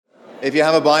If you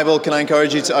have a Bible, can I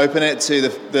encourage you to open it to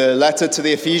the letter to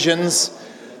the Ephesians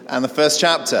and the first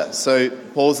chapter. So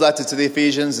Paul's letter to the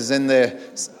Ephesians is in the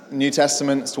New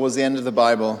Testament. It's towards the end of the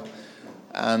Bible.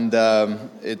 And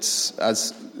it's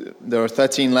as there are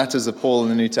 13 letters of Paul in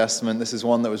the New Testament. This is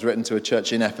one that was written to a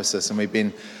church in Ephesus. And we've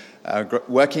been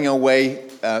working our way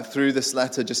through this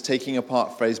letter, just taking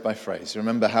apart phrase by phrase. You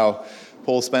remember how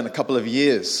Paul spent a couple of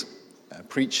years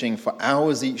preaching for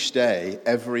hours each day,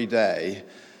 every day,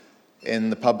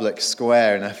 in the public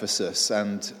square in Ephesus,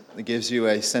 and it gives you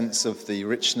a sense of the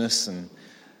richness and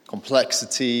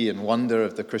complexity and wonder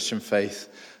of the Christian faith.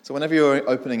 So whenever you're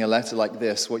opening a letter like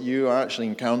this, what you are actually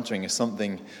encountering is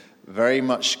something very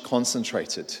much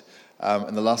concentrated.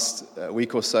 In the last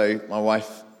week or so, my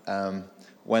wife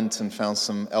went and found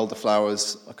some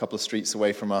elderflowers a couple of streets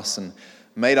away from us and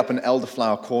made up an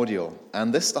elderflower cordial.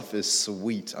 And this stuff is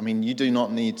sweet. I mean, you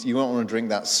won't want to drink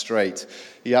that straight.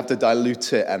 You have to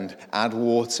dilute it and add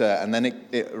water, and then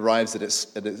it arrives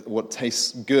at what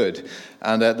tastes good.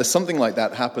 And there's something like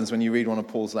that happens when you read one of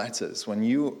Paul's letters. When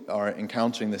you are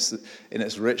encountering this in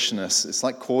its richness, it's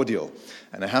like cordial,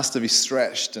 and it has to be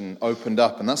stretched and opened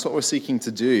up. And that's what we're seeking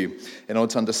to do in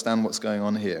order to understand what's going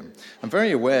on here. I'm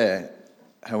very aware,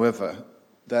 however,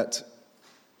 that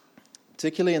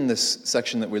particularly in this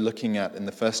section that we're looking at in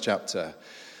the first chapter,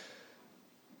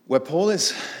 where Paul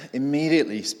is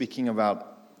immediately speaking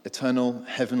about eternal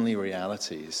heavenly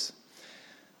realities,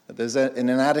 that there's an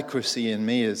inadequacy in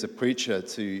me as a preacher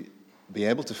to be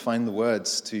able to find the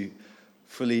words to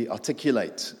fully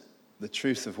articulate the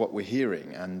truth of what we're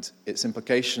hearing and its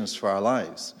implications for our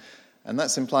lives. And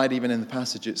that's implied even in the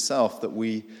passage itself, that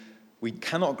we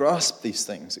cannot grasp these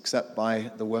things except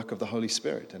by the work of the Holy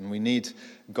Spirit. And we need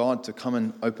God to come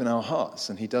and open our hearts.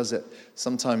 And he does it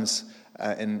sometimes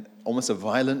in almost a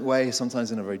violent way,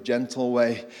 sometimes in a very gentle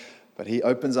way. But he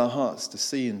opens our hearts to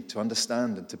see and to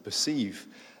understand and to perceive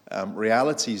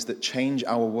realities that change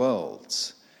our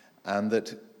worlds. And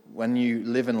that when you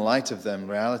live in light of them,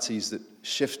 realities that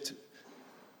shift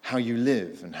how you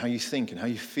live and how you think and how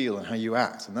you feel and how you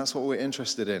act. And that's what we're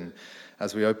interested in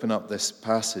as we open up this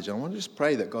passage. I want to just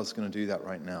pray that God's going to do that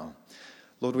right now.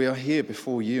 Lord, we are here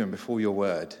before you and before your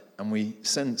word, and we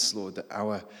sense, Lord, that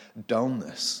our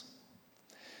dullness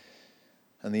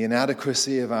and the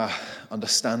inadequacy of our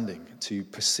understanding to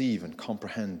perceive and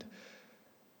comprehend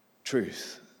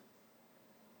truth,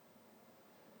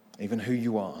 even who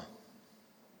you are.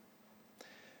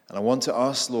 And I want to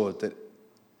ask, Lord, that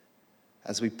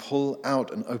as we pull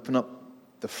out and open up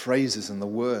the phrases and the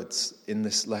words in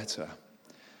this letter,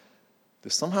 that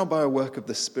somehow by a work of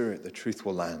the Spirit, the truth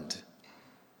will land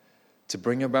to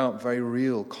bring about very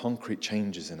real, concrete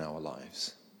changes in our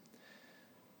lives.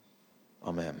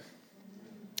 Amen.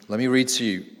 Let me read to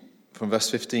you from verse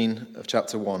 15 of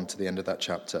chapter 1 to the end of that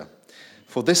chapter.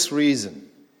 For this reason,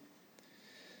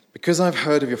 because I've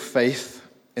heard of your faith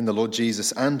in the Lord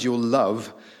Jesus and your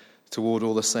love toward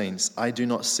all the saints, I do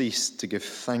not cease to give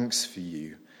thanks for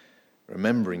you,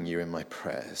 remembering you in my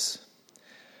prayers,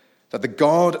 that the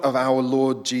God of our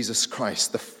Lord Jesus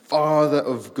Christ, the Father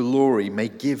of glory, may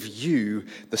give you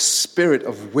the spirit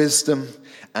of wisdom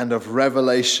and of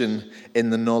revelation in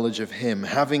the knowledge of him,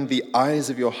 having the eyes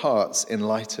of your hearts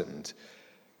enlightened,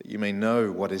 that you may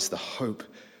know what is the hope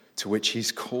to which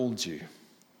he's called you,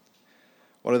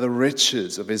 what are the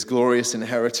riches of his glorious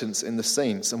inheritance in the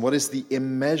saints, and what is the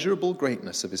immeasurable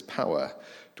greatness of his power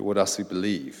toward us who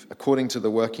believe, according to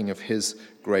the working of his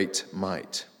great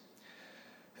might,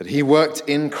 that he worked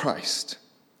in Christ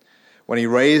when he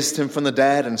raised him from the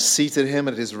dead and seated him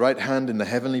at his right hand in the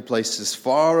heavenly places,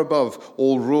 far above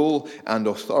all rule and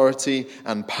authority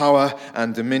and power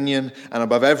and dominion, and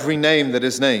above every name that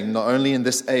is named, not only in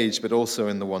this age but also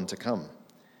in the one to come.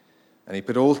 And he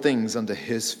put all things under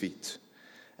his feet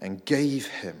and gave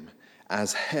him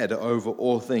as head over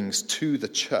all things to the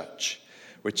church,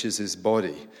 which is his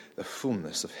body, the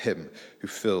fullness of him who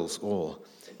fills all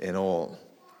in all.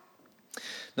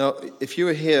 Now, if you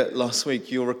were here last week,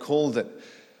 you'll recall that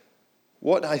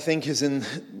what I think is in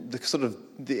the sort of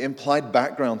the implied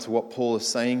background to what Paul is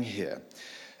saying here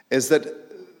is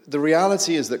that the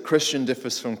reality is that Christian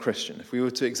differs from Christian. If we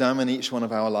were to examine each one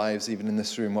of our lives, even in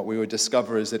this room, what we would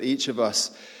discover is that each of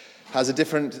us has a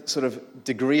different sort of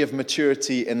degree of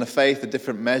maturity in the faith, a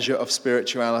different measure of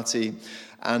spirituality.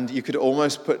 And you could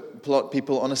almost plot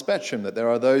people on a spectrum, that there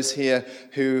are those here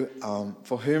who,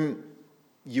 for whom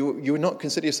you would not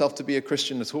consider yourself to be a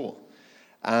Christian at all.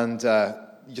 And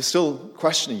you're still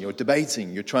questioning, you're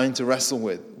debating, you're trying to wrestle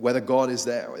with whether God is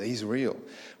there, whether he's real,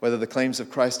 whether the claims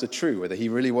of Christ are true, whether he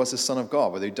really was the Son of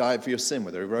God, whether he died for your sin,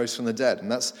 whether he rose from the dead.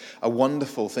 And that's a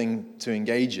wonderful thing to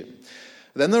engage in.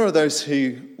 Then there are those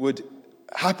who would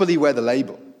happily wear the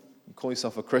label. You call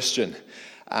yourself a Christian,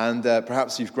 and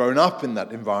perhaps you've grown up in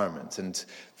that environment. And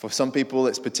for some people,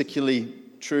 it's particularly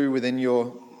true within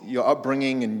your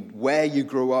upbringing and where you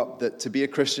grew up that to be a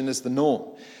Christian is the norm.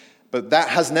 But that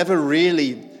has never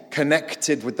really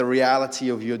connected with the reality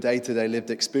of your day-to-day lived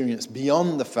experience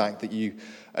beyond the fact that you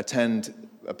attend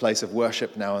a place of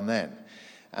worship now and then.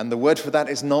 And the word for that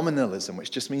is nominalism, which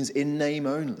just means in name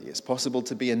only. It's possible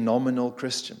to be a nominal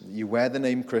Christian. You wear the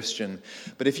name Christian.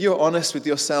 But if you're honest with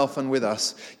yourself and with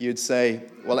us, you'd say,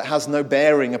 well, it has no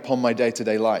bearing upon my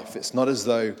day-to-day life. It's not as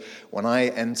though when I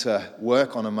enter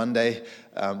work on a Monday,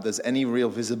 there's any real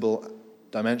visible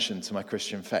dimension to my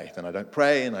Christian faith. And I don't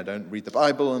pray, and I don't read the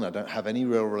Bible, and I don't have any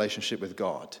real relationship with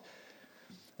God.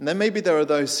 And then maybe there are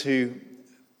those who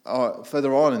are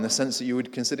further on in the sense that you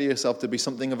would consider yourself to be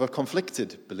something of a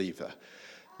conflicted believer.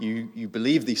 You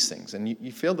believe these things, and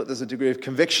you feel that there's a degree of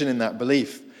conviction in that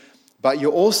belief. But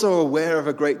you're also aware of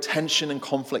a great tension and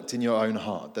conflict in your own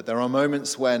heart, that there are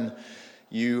moments when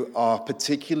you are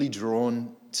particularly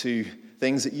drawn to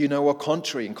things that you know are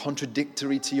contrary and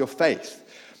contradictory to your faith.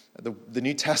 The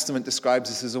New Testament describes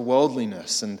this as a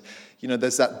worldliness, and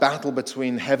there's that battle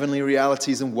between heavenly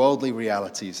realities and worldly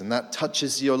realities, and that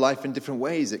touches your life in different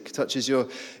ways. It touches your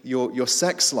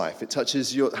sex life. It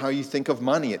touches how you think of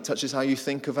money. It touches how you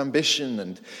think of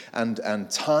ambition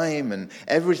and time and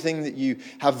everything that you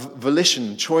have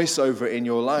volition, choice over in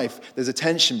your life. There's a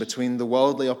tension between the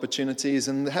worldly opportunities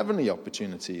and the heavenly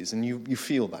opportunities, and you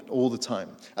feel that all the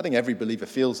time. I think every believer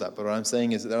feels that, but what I'm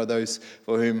saying is that there are those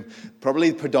for whom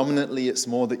probably predominantly it's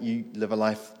more that you live a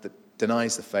life that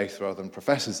denies the faith rather than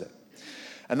professes it.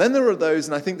 And then there are those,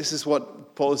 and I think this is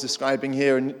what Paul is describing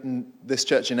here in this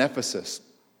church in Ephesus,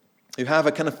 who have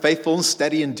a kind of faithful and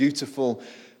steady and dutiful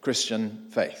Christian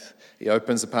faith. He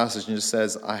opens the passage and just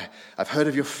says, I've heard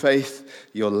of your faith,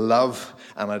 your love,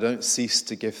 and I don't cease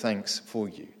to give thanks for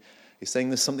you. He's saying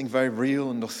there's something very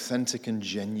real and authentic and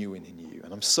genuine in you.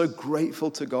 And I'm so grateful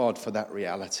to God for that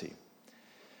reality.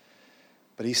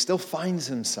 But he still finds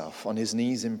himself on his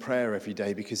knees in prayer every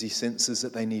day because he senses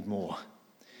that they need more.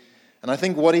 And I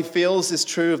think what he feels is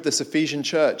true of this Ephesian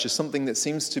church is something that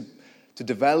seems to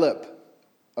develop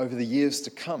over the years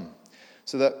to come.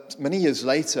 So that many years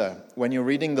later, when you're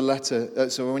reading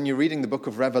when you're reading the book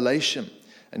of Revelation,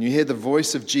 and you hear the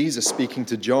voice of Jesus speaking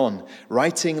to John,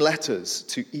 writing letters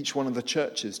to each one of the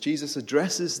churches, Jesus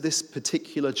addresses this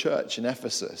particular church in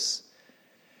Ephesus.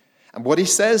 And what he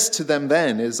says to them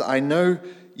then is, I know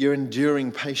you're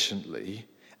enduring patiently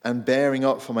and bearing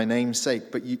up for my name's sake,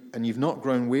 and you've not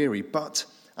grown weary, but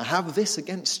I have this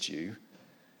against you,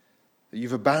 that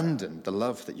you've abandoned the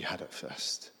love that you had at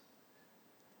first.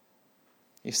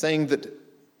 He's saying that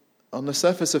on the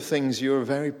surface of things, you're a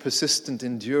very persistent,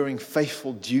 enduring,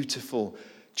 faithful, dutiful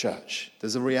church.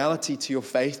 There's a reality to your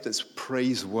faith that's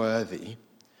praiseworthy.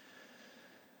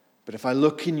 But if I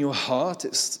look in your heart,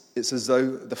 it's as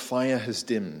though the fire has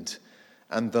dimmed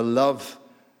and the love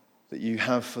that you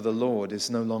have for the Lord is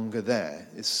no longer there.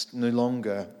 It's no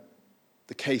longer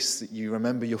the case that you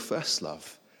remember your first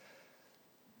love,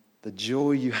 the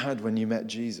joy you had when you met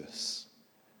Jesus,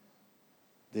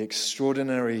 the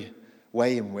extraordinary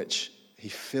way in which he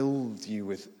filled you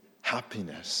with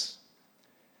happiness.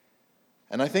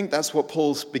 And I think that's what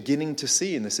Paul's beginning to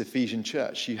see in this Ephesian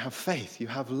church. You have faith, you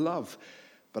have love.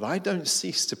 But I don't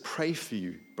cease to pray for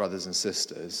you, brothers and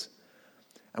sisters.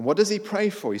 And what does he pray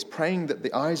for? He's praying that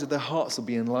the eyes of their hearts will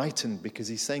be enlightened because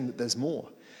he's saying that there's more.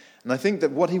 And I think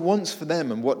that what he wants for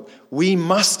them and what we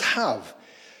must have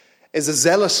is a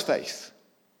zealous faith.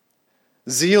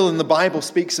 Zeal in the Bible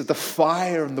speaks of the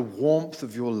fire and the warmth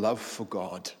of your love for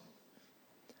God.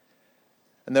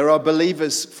 And there are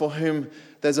believers for whom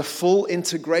there's a full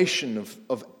integration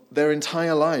of their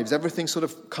entire lives. Everything sort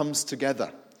of comes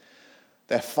together.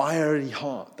 Their fiery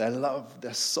heart, their love,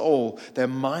 their soul, their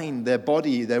mind, their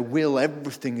body, their will,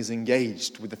 everything is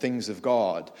engaged with the things of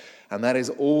God. And that is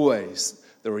always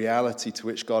the reality to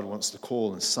which God wants to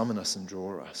call and summon us and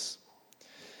draw us.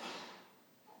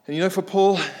 And for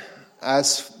Paul,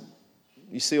 as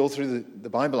you see all through the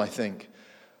Bible, I think,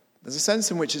 there's a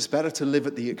sense in which it's better to live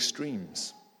at the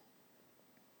extremes.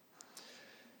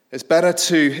 It's better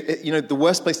to, the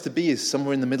worst place to be is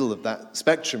somewhere in the middle of that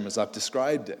spectrum as I've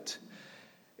described it.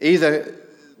 Either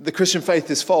the Christian faith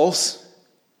is false,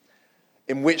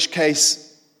 in which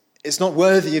case it's not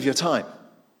worthy of your time.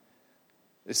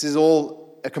 This is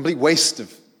all a complete waste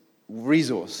of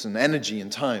resource and energy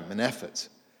and time and effort.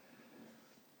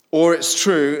 Or it's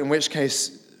true, in which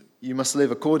case you must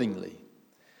live accordingly.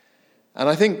 And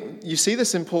I think you see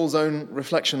this in Paul's own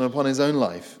reflection upon his own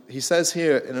life. He says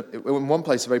here in one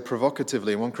place very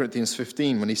provocatively, in 1 Corinthians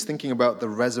 15, when he's thinking about the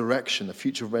resurrection, the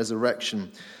future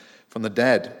resurrection from the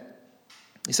dead.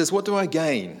 He says, "What do I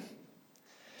gain?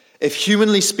 If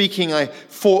humanly speaking, I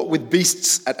fought with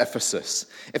beasts at Ephesus,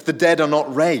 if the dead are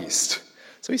not raised."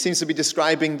 So he seems to be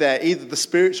describing there either the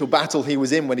spiritual battle he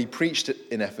was in when he preached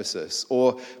in Ephesus,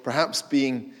 or perhaps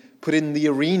being put in the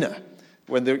arena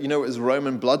when it was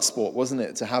Roman blood sport, wasn't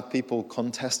it, to have people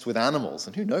contest with animals.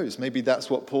 And who knows, maybe that's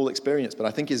what Paul experienced, but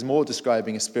I think he's more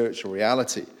describing a spiritual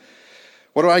reality.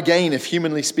 What do I gain if,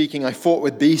 humanly speaking, I fought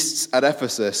with beasts at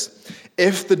Ephesus,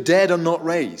 if the dead are not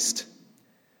raised?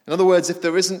 In other words, if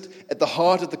there isn't at the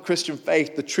heart of the Christian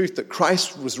faith the truth that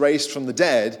Christ was raised from the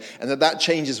dead, and that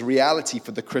changes reality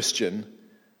for the Christian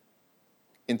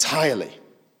entirely.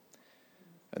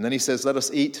 And then he says, "Let us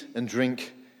eat and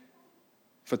drink,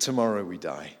 for tomorrow we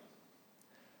die."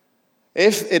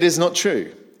 If it is not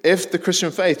true, if the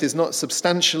Christian faith is not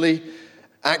substantially,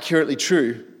 accurately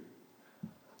true,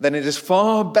 then it is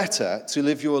far better to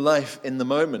live your life in the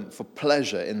moment for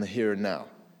pleasure in the here and now.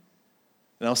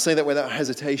 And I'll say that without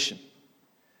hesitation.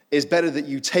 It's better that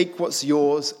you take what's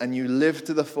yours and you live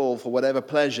to the full for whatever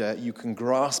pleasure you can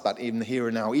grasp at in the here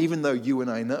and now, even though you and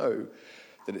I know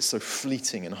that it's so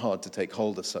fleeting and hard to take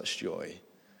hold of such joy.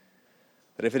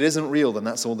 But if it isn't real, then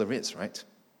that's all there is, right?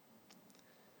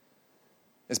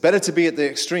 It's better to be at the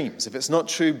extremes. If it's not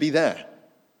true, be there.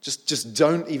 Just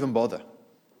don't even bother.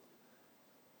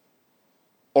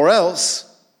 Or else,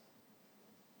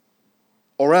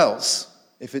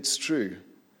 if it's true,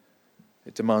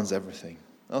 it demands everything.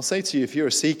 I'll say to you, if you're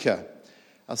a seeker,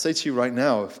 I'll say to you right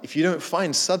now, if you don't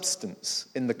find substance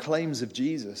in the claims of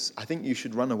Jesus, I think you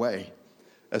should run away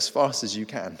as fast as you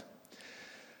can.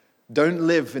 Don't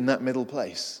live in that middle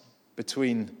place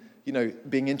between,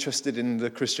 being interested in the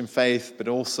Christian faith, but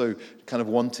also kind of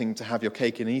wanting to have your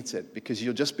cake and eat it, because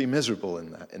you'll just be miserable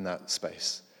in that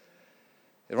space.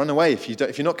 Run away if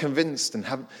you're not convinced and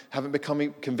haven't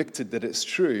become convicted that it's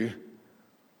true.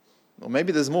 Or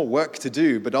maybe there's more work to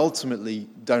do, but ultimately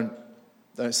don't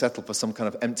settle for some kind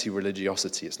of empty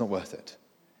religiosity. It's not worth it.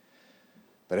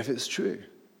 But if it's true,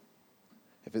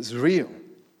 if it's real,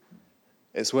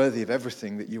 it's worthy of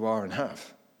everything that you are and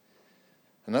have.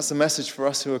 And that's the message for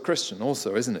us who are Christian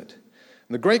also, isn't it?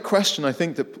 And the great question I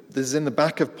think that is in the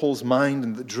back of Paul's mind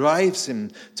and that drives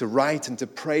him to write and to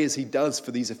pray as he does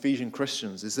for these Ephesian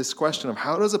Christians is this question of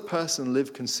how does a person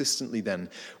live consistently then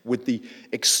with the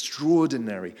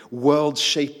extraordinary,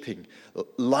 world-shaping,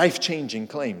 life-changing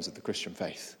claims of the Christian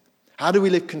faith? How do we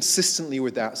live consistently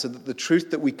with that so that the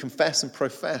truth that we confess and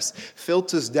profess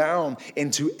filters down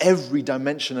into every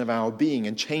dimension of our being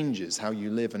and changes how you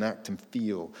live and act and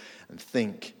feel and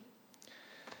think?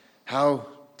 How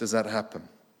does that happen?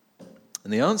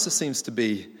 And the answer seems to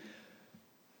be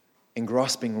in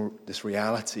grasping this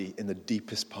reality in the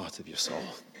deepest part of your soul. And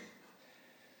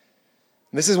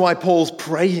this is why Paul's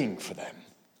praying for them.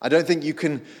 I don't think you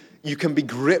can be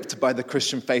gripped by the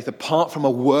Christian faith apart from a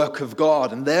work of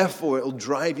God, and therefore it will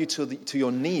drive you to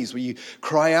your knees where you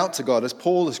cry out to God, as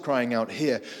Paul is crying out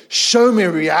here, show me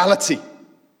reality.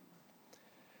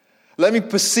 Let me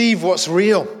perceive what's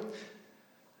real.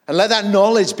 And let that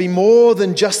knowledge be more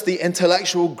than just the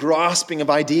intellectual grasping of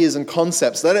ideas and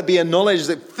concepts. Let it be a knowledge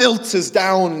that filters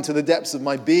down into the depths of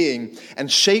my being and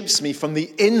shapes me from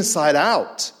the inside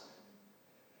out.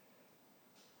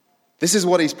 This is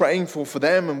what he's praying for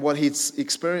them and what he's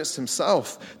experienced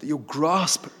himself, that you'll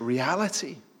grasp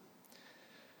reality.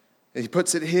 He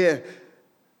puts it here.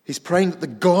 He's praying that the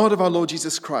God of our Lord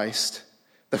Jesus Christ,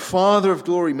 the Father of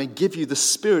glory, may give you the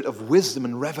spirit of wisdom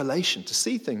and revelation to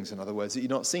see things, in other words, that you're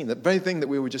not seeing. That very thing that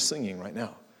we were just singing right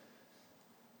now.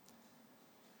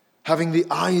 Having the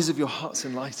eyes of your hearts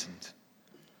enlightened,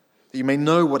 that you may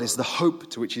know what is the hope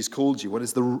to which he's called you, what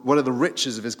are the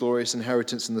riches of his glorious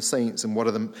inheritance in the saints,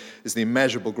 and is the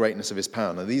immeasurable greatness of his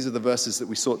power. Now, these are the verses that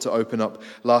we sought to open up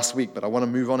last week, but I want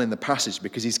to move on in the passage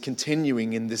because he's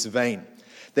continuing in this vein.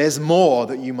 There's more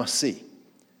that you must see.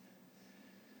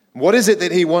 What is it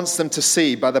that he wants them to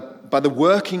see by the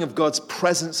working of God's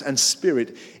presence and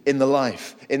spirit in the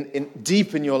life,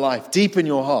 deep in your life, deep in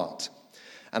your heart?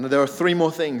 And there are three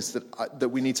more things that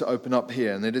we need to open up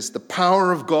here. And it is the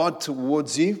power of God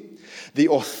towards you, the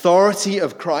authority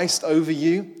of Christ over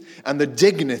you, and the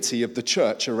dignity of the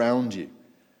church around you.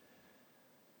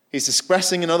 He's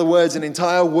expressing, in other words, an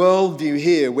entire worldview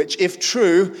here, which, if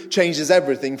true, changes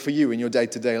everything for you in your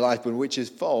day-to-day life, but which is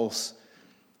false,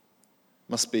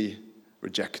 must be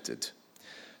rejected.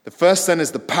 The first then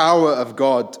is the power of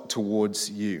God towards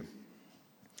you.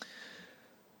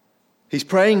 He's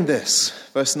praying this,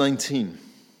 verse 19,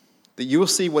 that you will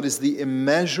see what is the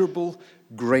immeasurable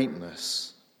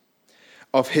greatness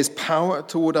of his power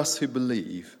toward us who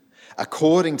believe,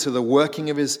 according to the working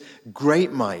of his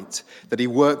great might that he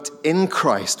worked in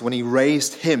Christ when he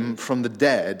raised him from the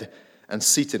dead and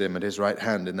seated him at his right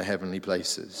hand in the heavenly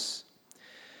places.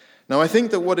 Now, I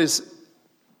think that what is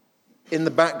in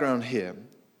the background here,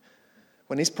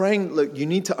 when he's praying, look, you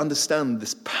need to understand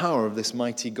this power of this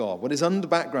mighty God. What is under the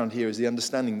background here is the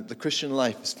understanding that the Christian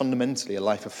life is fundamentally a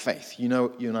life of faith. You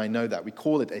know, you and I know that. We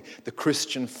call it the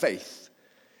Christian faith.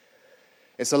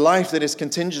 It's a life that is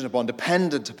contingent upon,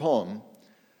 dependent upon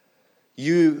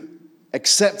you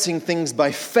accepting things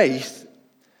by faith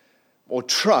or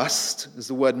trust, as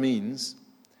the word means,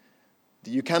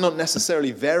 that you cannot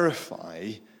necessarily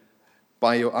verify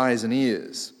by your eyes and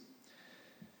ears.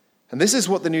 And this is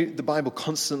what the Bible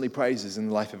constantly praises in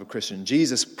the life of a Christian.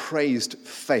 Jesus praised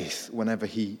faith whenever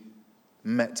he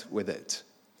met with it.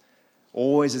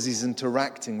 Always as he's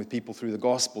interacting with people through the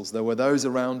Gospels, there were those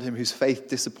around him whose faith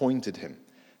disappointed him.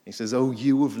 He says, "Oh,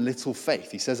 you of little faith."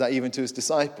 He says that even to his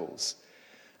disciples.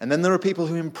 And then there are people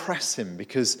who impress him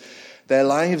because their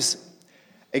lives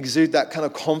exude that kind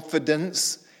of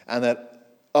confidence and that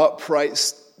upright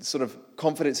sort of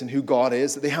confidence in who God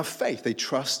is, that they have faith. They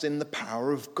trust in the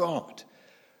power of God.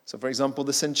 So, for example,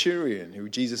 the centurion who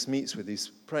Jesus meets with,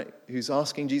 who's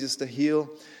asking Jesus to heal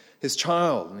his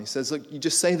child. And he says, look, you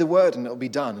just say the word and it'll be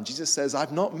done. And Jesus says,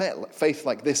 I've not met faith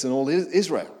like this in all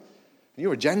Israel.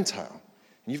 You're a Gentile.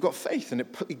 And you've got faith. And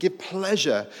it gave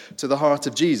pleasure to the heart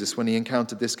of Jesus when he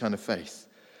encountered this kind of faith.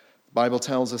 The Bible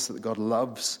tells us that God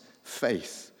loves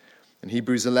faith. In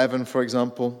Hebrews 11, for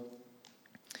example,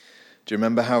 do you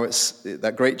remember how it's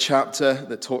that great chapter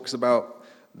that talks about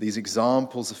these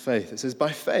examples of faith? It says,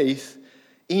 by faith,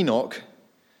 Enoch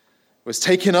was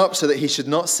taken up so that he should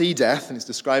not see death. And it's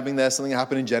describing there something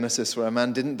happened in Genesis where a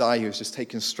man didn't die. He was just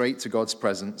taken straight to God's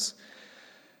presence.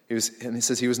 And it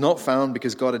says he was not found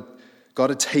because God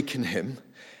had taken him.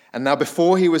 And now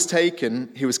before he was taken,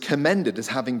 he was commended as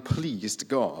having pleased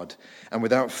God. And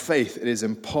without faith, it is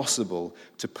impossible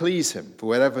to please him.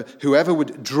 For whoever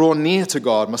would draw near to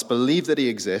God must believe that he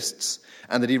exists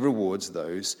and that he rewards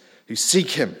those who seek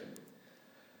him.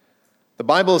 The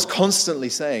Bible is constantly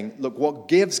saying, look, what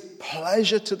gives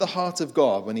pleasure to the heart of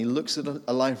God when he looks at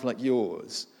a life like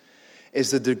yours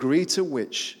is the degree to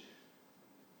which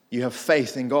you have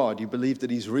faith in God. You believe that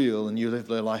he's real and you live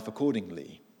your life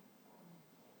accordingly.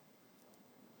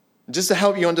 Just to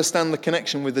help you understand the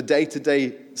connection with the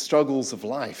day-to-day struggles of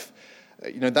life,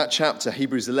 that chapter,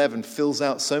 Hebrews 11, fills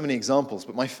out so many examples,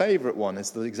 but my favorite one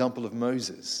is the example of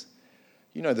Moses.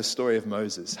 You know the story of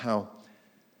Moses, how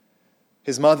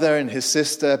his mother and his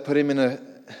sister put him in a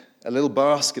little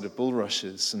basket of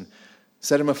bulrushes and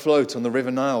set him afloat on the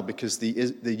River Nile because the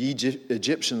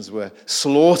Egyptians were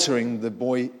slaughtering the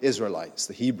boy Israelites,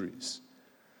 the Hebrews.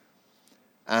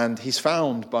 And he's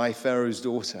found by Pharaoh's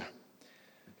daughter.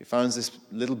 He finds this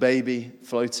little baby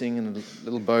floating in a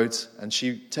little boat, and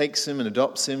she takes him and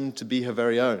adopts him to be her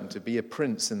very own, to be a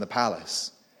prince in the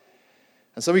palace.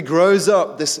 And so he grows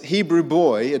up, this Hebrew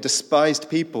boy, a despised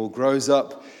people, grows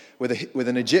up with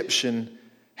an Egyptian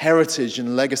heritage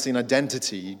and legacy and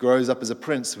identity. He grows up as a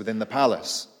prince within the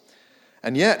palace.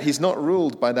 And yet he's not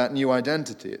ruled by that new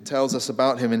identity. It tells us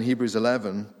about him in Hebrews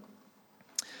 11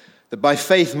 that by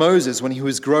faith Moses, when he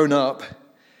was grown up,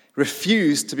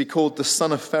 refused to be called the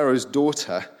son of Pharaoh's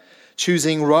daughter,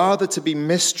 choosing rather to be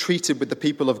mistreated with the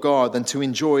people of God than to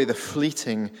enjoy the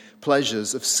fleeting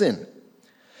pleasures of sin.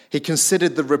 He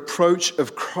considered the reproach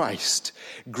of Christ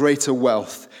greater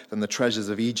wealth than the treasures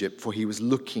of Egypt, for he was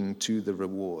looking to the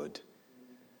reward.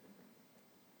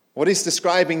 What he's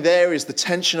describing there is the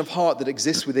tension of heart that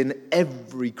exists within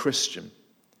every Christian.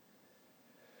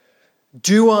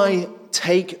 Do I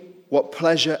take what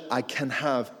pleasure I can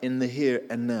have in the here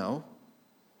and now?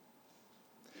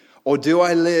 Or do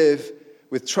I live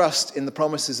with trust in the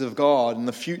promises of God and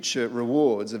the future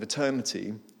rewards of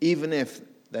eternity, even if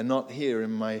they're not here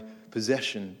in my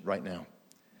possession right now?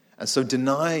 And so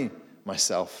deny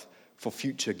myself for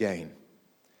future gain.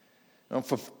 Now,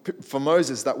 for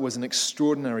Moses, that was an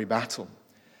extraordinary battle.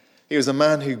 He was a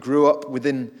man who grew up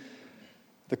within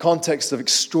the context of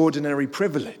extraordinary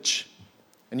privilege.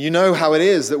 And you know how it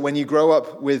is that when you grow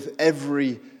up with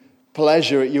every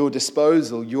pleasure at your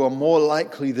disposal, you are more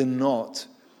likely than not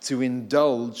to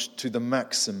indulge to the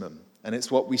maximum. And it's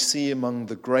what we see among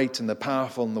the great and the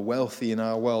powerful and the wealthy in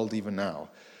our world even now.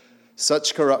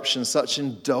 Such corruption, such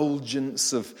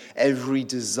indulgence of every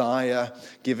desire,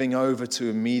 giving over to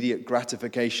immediate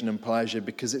gratification and pleasure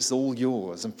because it's all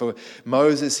yours. And for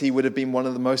Moses, he would have been one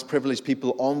of the most privileged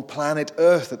people on planet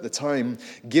Earth at the time,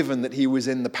 given that he was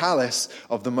in the palace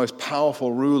of the most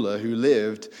powerful ruler who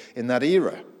lived in that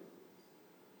era.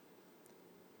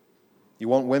 You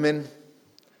want women?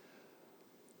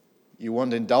 You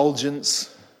want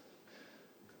indulgence?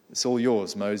 It's all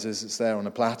yours, Moses. It's there on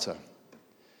a platter.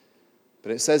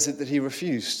 But it says that he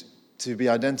refused to be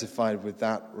identified with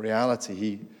that reality.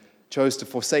 He chose to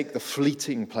forsake the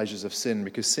fleeting pleasures of sin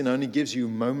because sin only gives you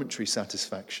momentary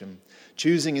satisfaction,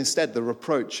 choosing instead the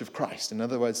reproach of Christ. In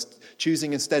other words,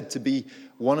 choosing instead to be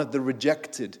one of the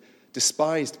rejected,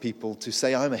 despised people, to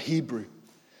say, I'm a Hebrew,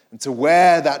 and to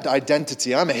wear that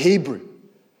identity. I'm a Hebrew.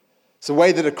 It's a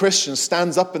way that a Christian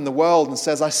stands up in the world and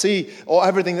says, I see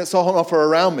everything that's on offer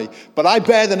around me, but I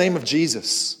bear the name of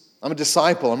Jesus. I'm a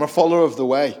disciple. I'm a follower of the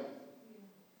way.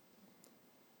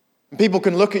 And people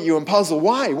can look at you and puzzle.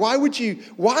 Why? Why would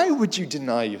you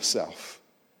deny yourself?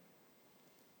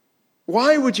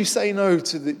 Why would you say no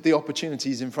to the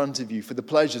opportunities in front of you for the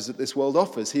pleasures that this world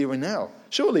offers here and now?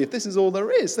 Surely, if this is all there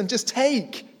is, then just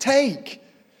take.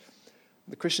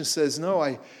 The Christian says, no,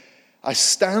 I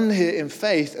stand here in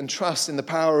faith and trust in the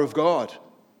power of God.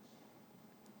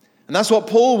 And that's what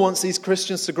Paul wants these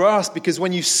Christians to grasp, because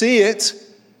when you see it,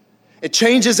 it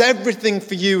changes everything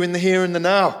for you in the here and the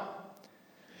now.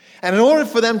 And in order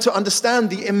for them to understand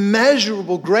the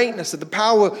immeasurable greatness of the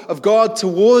power of God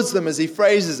towards them, as he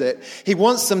phrases it, he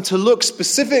wants them to look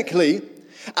specifically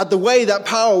at the way that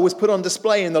power was put on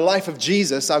display in the life of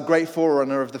Jesus, our great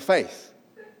forerunner of the faith.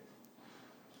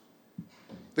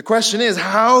 The question is,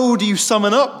 how do you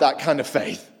summon up that kind of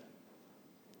faith?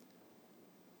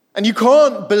 And you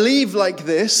can't believe like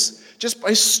this just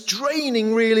by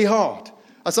straining really hard.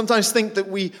 I sometimes think that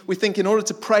we think in order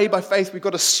to pray by faith, we've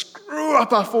got to screw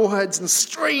up our foreheads and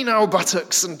strain our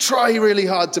buttocks and try really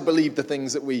hard to believe the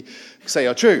things that we say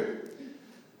are true.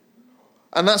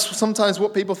 And that's sometimes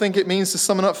what people think it means to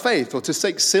summon up faith, or to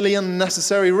take silly,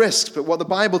 unnecessary risks. But what the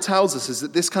Bible tells us is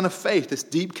that this kind of faith, this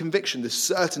deep conviction, this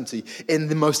certainty in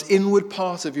the most inward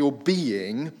part of your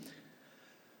being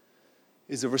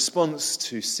is a response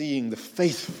to seeing the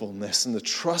faithfulness and the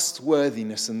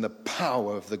trustworthiness and the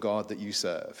power of the God that you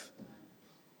serve.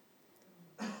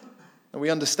 And we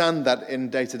understand that in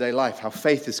day-to-day life, how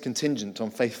faith is contingent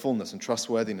on faithfulness and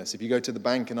trustworthiness. If you go to the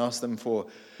bank and ask them for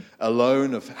a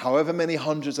loan of however many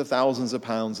hundreds of thousands of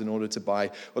pounds in order to buy,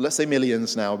 well, let's say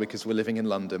millions now because we're living in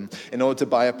London, in order to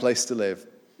buy a place to live,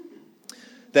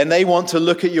 then they want to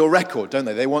look at your record, don't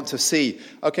they? They want to see,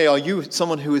 okay, are you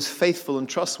someone who is faithful and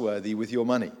trustworthy with your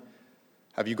money?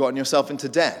 Have you gotten yourself into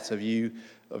debt? Have you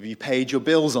paid your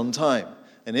bills on time?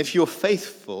 And if you're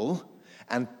faithful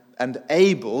and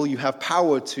able, you have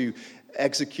power to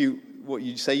execute what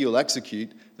you say you'll execute,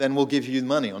 then we'll give you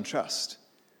money on trust.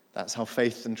 That's how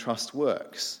faith and trust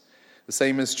works. The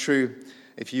same is true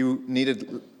if you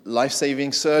needed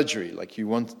life-saving surgery, like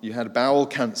you had bowel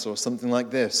cancer or something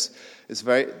like this.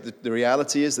 The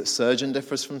reality is that surgeon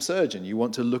differs from surgeon. You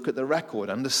want to look at the record,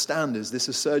 understand, is this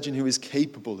a surgeon who is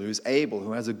capable, who is able,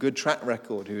 who has a good track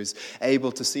record, who is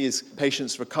able to see his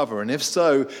patients recover? And if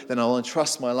so, then I'll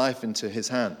entrust my life into his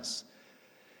hands.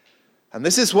 And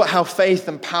this is how faith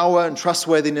and power and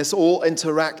trustworthiness all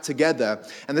interact together.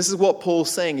 And this is what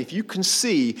Paul's saying. If you can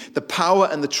see the power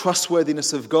and the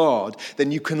trustworthiness of God,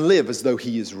 then you can live as though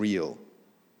he is real.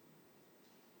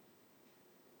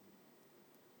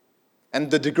 And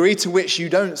the degree to which you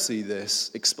don't see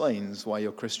this explains why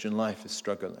your Christian life is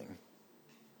struggling.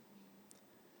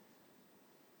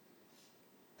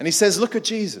 And he says, look at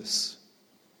Jesus.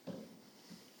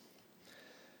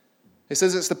 He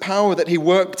says it's the power that he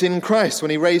worked in Christ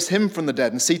when he raised him from the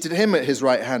dead and seated him at his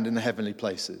right hand in the heavenly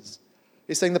places.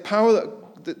 He's saying the power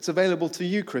that's available to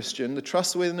you, Christian, the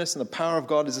trustworthiness and the power of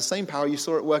God is the same power you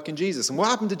saw at work in Jesus. And what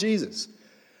happened to Jesus?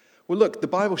 Well, look, the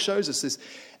Bible shows us this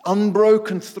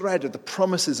unbroken thread of the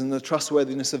promises and the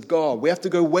trustworthiness of God. We have to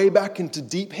go way back into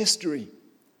deep history,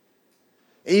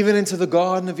 even into the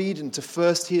Garden of Eden, to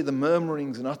first hear the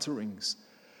murmurings and utterings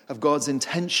of God's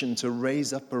intention to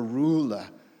raise up a ruler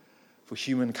for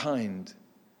humankind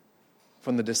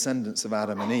from the descendants of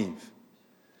Adam and Eve.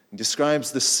 He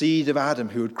describes the seed of Adam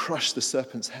who would crush the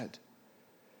serpent's head.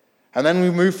 And then we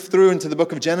move through into the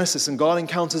book of Genesis, and God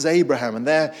encounters Abraham, and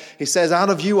there he says, out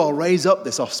of you I'll raise up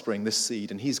this offspring, this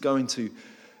seed, and he's going to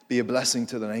be a blessing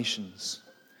to the nations.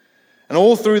 And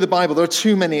all through the Bible, there are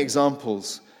too many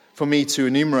examples for me to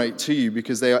enumerate to you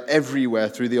because they are everywhere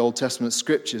through the Old Testament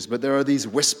scriptures, but there are these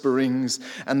whisperings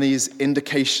and these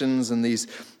indications and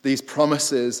these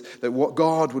promises that what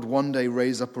God would one day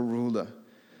raise up a ruler.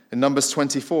 In Numbers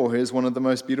 24, here's one of the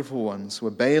most beautiful ones, where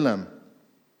Balaam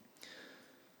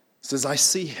says, I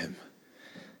see him,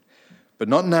 but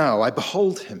not now. I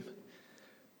behold him,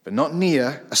 but not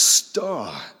near. A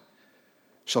star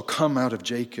shall come out of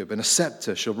Jacob, and a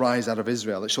scepter shall rise out of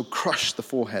Israel. It shall crush the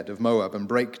forehead of Moab and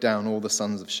break down all the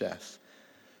sons of Sheth.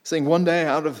 Saying one day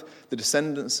out of the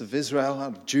descendants of Israel,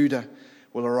 out of Judah,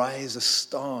 will arise a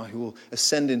star who will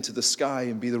ascend into the sky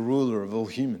and be the ruler of all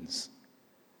humans.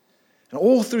 And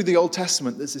all through the Old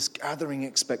Testament, there's this gathering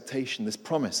expectation, this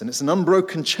promise. And it's an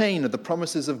unbroken chain of the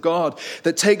promises of God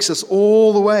that takes us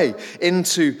all the way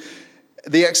into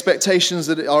the expectations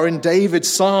that are in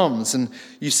David's Psalms. And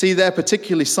you see there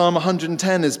particularly Psalm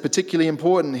 110 is particularly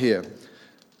important here,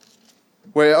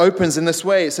 where it opens in this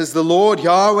way. It says, the Lord,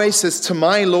 Yahweh, says to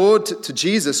my Lord, to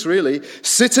Jesus really,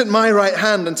 sit at my right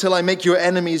hand until I make your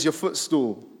enemies your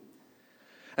footstool.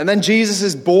 And then Jesus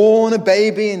is born a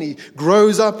baby and he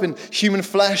grows up in human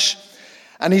flesh.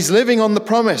 And he's living on the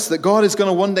promise that God is going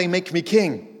to one day make me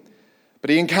king. But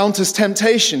he encounters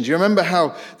temptation. Do you remember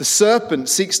how the serpent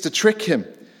seeks to trick him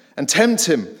and tempt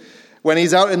him when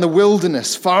he's out in the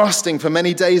wilderness fasting for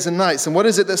many days and nights? And what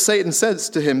is it that Satan says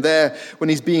to him there when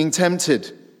he's being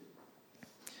tempted?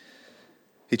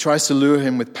 He tries to lure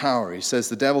him with power. He says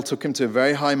the devil took him to a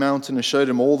very high mountain and showed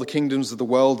him all the kingdoms of the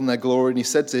world and their glory. And he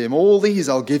said to him, all these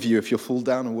I'll give you if you'll fall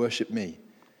down and worship me.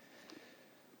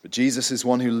 But Jesus is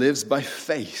one who lives by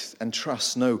faith and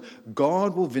trusts. No,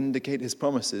 God will vindicate his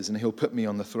promises and he'll put me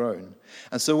on the throne.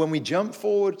 And so when we jump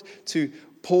forward to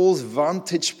Paul's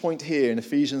vantage point here in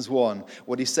Ephesians 1,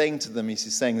 what he's saying to them is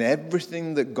he's saying that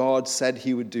everything that God said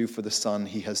he would do for the Son,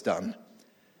 he has done.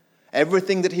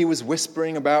 Everything that he was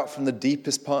whispering about from the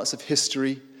deepest parts of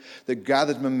history, that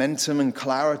gathered momentum and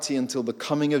clarity until the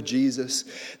coming of Jesus,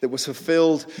 that was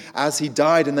fulfilled as he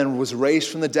died and then was raised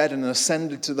from the dead and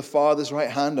ascended to the Father's right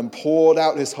hand and poured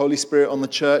out his Holy Spirit on the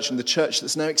church, and the church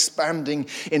that's now expanding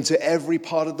into every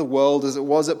part of the world as it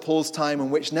was at Paul's time,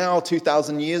 and which now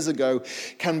 2,000 years ago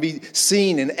can be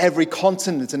seen in every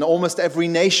continent and almost every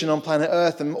nation on planet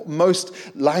Earth, and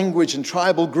most language and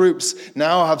tribal groups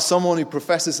now have someone who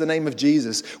professes the name of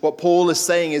Jesus. What Paul is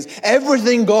saying is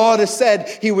everything God has said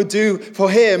he would do for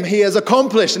him, he has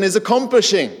accomplished and is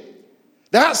accomplishing.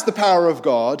 That's the power of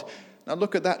God. Now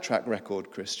look at that track record,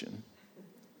 Christian.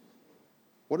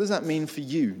 What does that mean for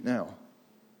you now?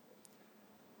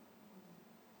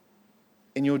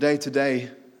 In your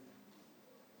day-to-day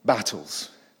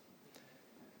battles,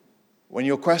 when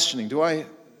you're questioning, do I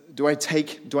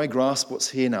grasp what's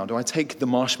here now? Do I take the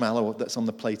marshmallow that's on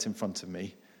the plate in front of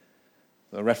me?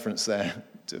 A reference there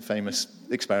to a famous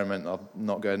experiment. I'll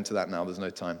not go into that now, there's no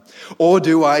time. Or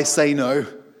do I say no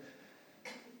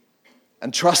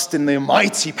and trust in the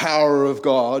mighty power of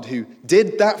God who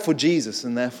did that for Jesus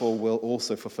and therefore will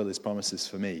also fulfill his promises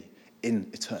for me in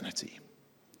eternity?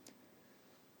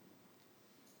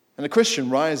 And a Christian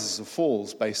rises or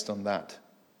falls based on that.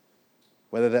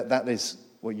 Whether that is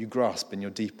what you grasp in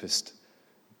your deepest,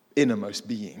 innermost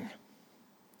being.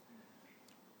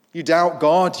 You doubt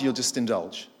God, you'll just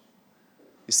indulge.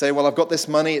 You say, well, I've got this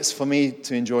money, it's for me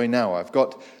to enjoy now. I've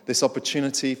got this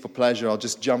opportunity for pleasure, I'll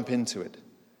just jump into it.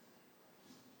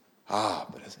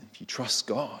 But if you trust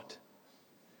God,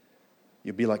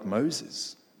 you'll be like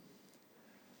Moses.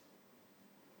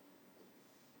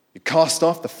 You cast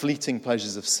off the fleeting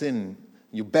pleasures of sin.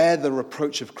 You bear the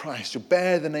reproach of Christ. You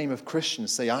bear the name of Christian.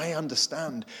 Say, I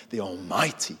understand the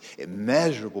almighty,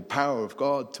 immeasurable power of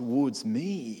God towards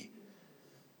me.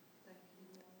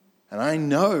 And I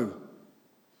know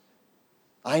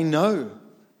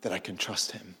that I can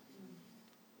trust him.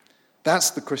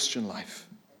 That's the Christian life.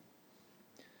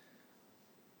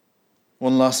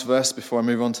 One last verse before I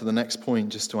move on to the next point,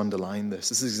 just to underline this.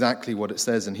 This is exactly what it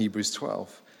says in Hebrews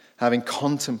 12. Having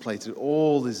contemplated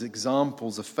all these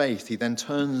examples of faith, he then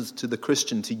turns to the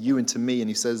Christian, to you and to me, and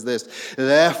he says this: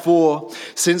 therefore,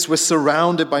 since we're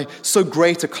surrounded by so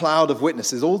great a cloud of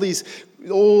witnesses, all these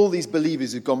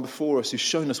believers who've gone before us, who've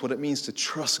shown us what it means to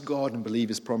trust God and believe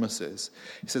his promises,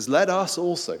 he says,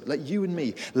 let you and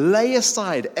me, lay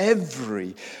aside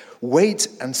every weight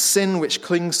and sin which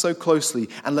clings so closely,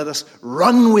 and let us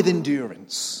run with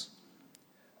endurance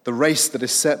the race that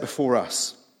is set before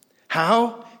us.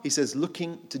 How? He says,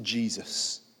 looking to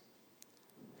Jesus,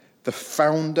 the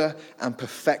founder and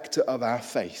perfecter of our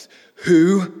faith,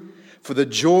 who, for the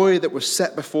joy that was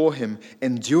set before him,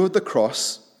 endured the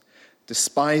cross,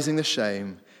 despising the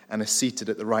shame, and is seated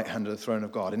at the right hand of the throne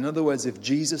of God. In other words, if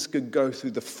Jesus could go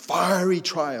through the fiery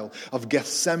trial of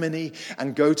Gethsemane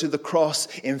and go to the cross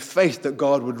in faith that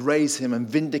God would raise him and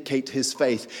vindicate his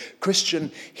faith,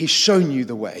 Christian, he's shown you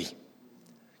the way.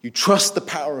 You trust the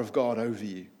power of God over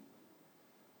you.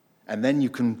 And then you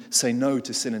can say no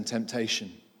to sin and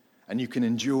temptation. And you can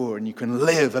endure and you can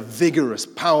live a vigorous,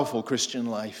 powerful Christian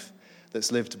life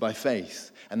that's lived by faith.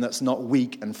 And that's not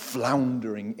weak and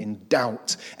floundering in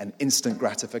doubt and instant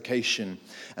gratification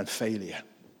and failure.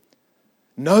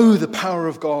 Know the power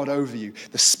of God over you.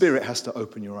 The Spirit has to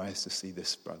open your eyes to see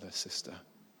this, brother, sister.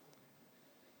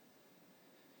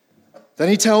 Then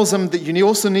he tells them that you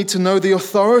also need to know the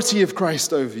authority of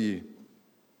Christ over you.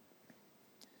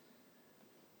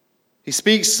 He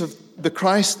speaks of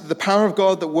the power of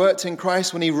God that worked in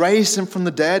Christ when he raised him from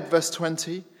the dead, verse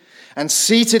 20. And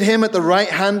seated him at the right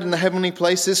hand in the heavenly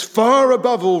places, far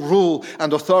above all rule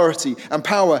and authority and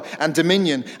power and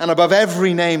dominion, and above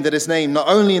every name that is named, not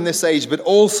only in this age, but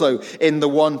also in the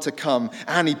one to come.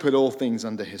 And he put all things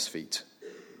under his feet.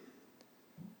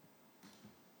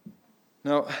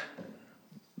 Now,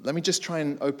 let me just try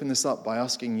and open this up by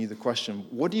asking you the question,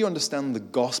 what do you understand the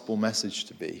gospel message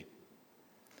to be?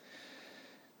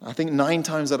 I think 9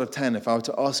 times out of 10, if I were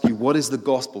to ask you, what is the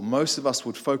gospel? Most of us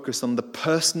would focus on the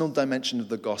personal dimension of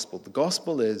the gospel. The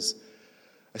gospel is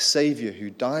a Savior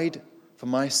who died for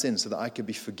my sins so that I could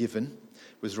be forgiven,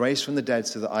 was raised from the dead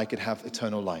so that I could have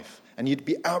eternal life. And you'd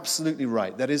be absolutely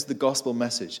right. That is the gospel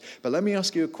message. But let me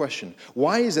ask you a question.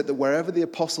 Why is it that wherever the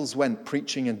apostles went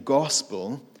preaching a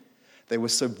gospel, they were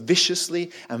so viciously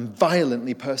and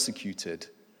violently persecuted,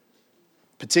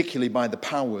 particularly by the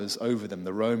powers over them,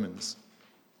 the Romans?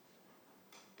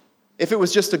 If it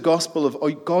was just a gospel of, oh,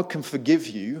 God can forgive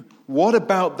you, what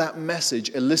about that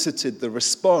message elicited the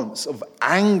response of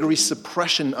angry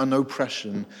suppression and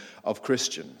oppression of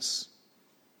Christians?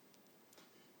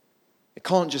 It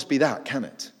can't just be that, can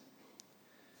it?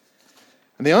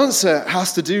 And the answer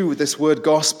has to do with this word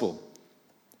gospel.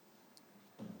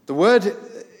 The word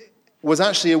was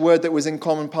actually a word that was in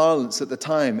common parlance at the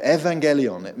time,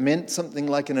 evangelion. It meant something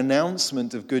like an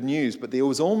announcement of good news, but it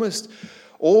was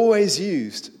always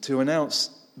used to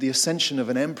announce the ascension of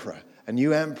an emperor, a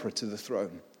new emperor to the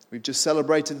throne. We've just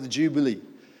celebrated the Jubilee,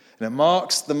 and it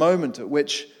marks the moment at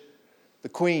which the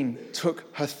Queen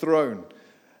took her throne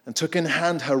and took in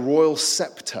hand her royal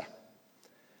scepter.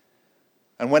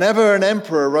 And whenever an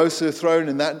emperor rose to the throne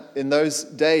in those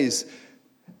days,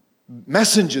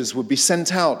 messengers would be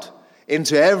sent out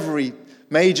into every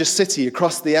major city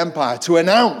across the empire to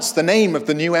announce the name of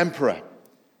the new emperor.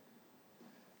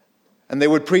 And they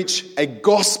would preach a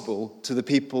gospel to the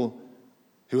people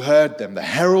who heard them. The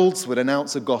heralds would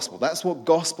announce a gospel. That's what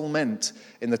gospel meant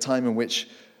in the time in which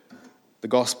the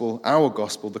gospel, our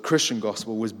gospel, the Christian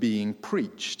gospel, was being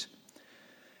preached.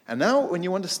 And now when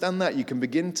you understand that, you can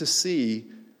begin to see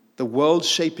the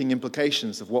world-shaping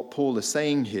implications of what Paul is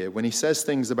saying here when he says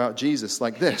things about Jesus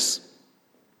like this,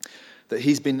 that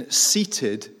he's been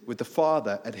seated with the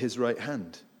Father at his right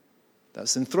hand.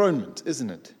 That's enthronement, isn't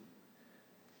it?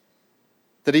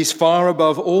 That he's far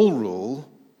above all rule.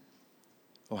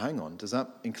 Oh, hang on, does that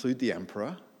include the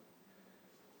emperor?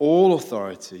 All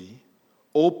authority,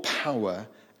 all power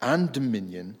and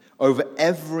dominion over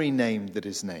every name that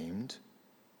is named.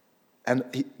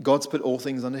 And God's put all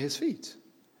things under his feet.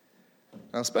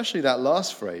 Now, especially that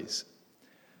last phrase.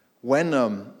 When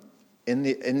in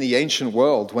the ancient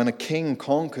world, when a king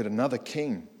conquered another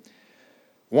king,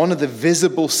 one of the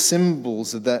visible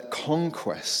symbols of that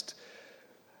conquest,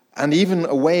 and even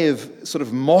a way of sort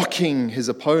of mocking his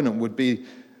opponent, would be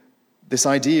this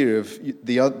idea of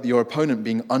your opponent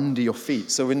being under your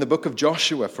feet. So in the book of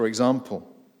Joshua, for example,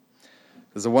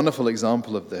 there's a wonderful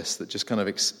example of this that just kind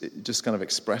of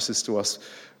expresses to us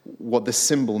what this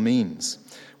symbol means.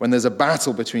 When there's a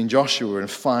battle between Joshua and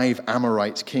 5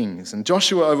 Amorite kings, and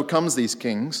Joshua overcomes these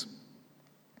kings,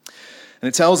 and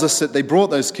it tells us that they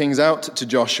brought those kings out to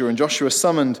Joshua, and Joshua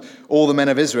summoned all the men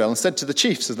of Israel and said to the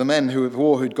chiefs of the men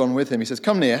who'd gone with him, he says,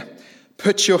 "Come near,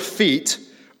 put your feet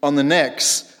on the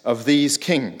necks of these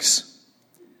kings."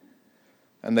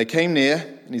 And they came near,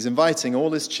 and he's inviting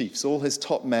all his chiefs, all his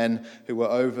top men who were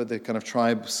over the kind of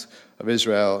tribes of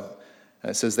Israel. And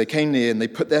it says they came near and they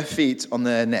put their feet on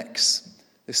their necks.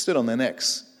 They stood on their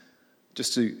necks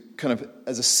just to kind of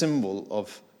as a symbol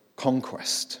of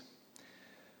conquest.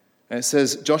 And it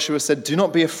says, Joshua said, "Do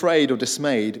not be afraid or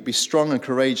dismayed. Be strong and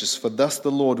courageous, for thus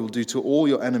the Lord will do to all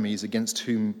your enemies against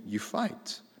whom you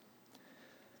fight."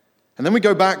 And then we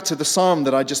go back to the psalm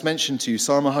that I just mentioned to you,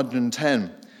 Psalm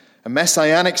 110, a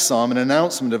messianic psalm, an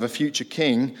announcement of a future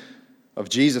king of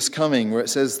Jesus coming, where it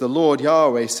says, the Lord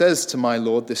Yahweh says to my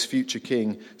Lord, this future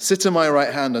king, sit at my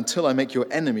right hand until I make your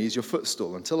enemies your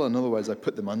footstool, until, in other words, I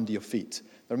put them under your feet.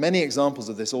 There are many examples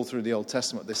of this all through the Old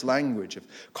Testament, this language of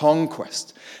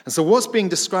conquest. And so what's being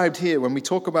described here when we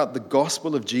talk about the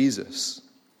gospel of Jesus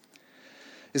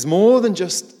is more than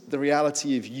just the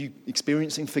reality of you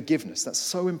experiencing forgiveness. That's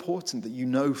so important that you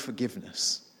know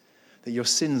forgiveness, that your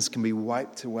sins can be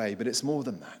wiped away, but it's more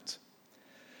than that.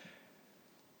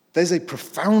 There's a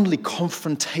profoundly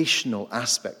confrontational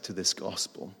aspect to this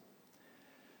gospel.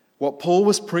 What Paul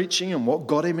was preaching and what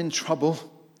got him in trouble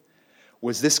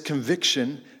was this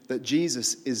conviction that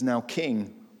Jesus is now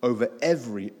king over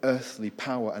every earthly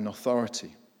power and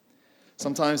authority.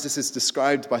 Sometimes this is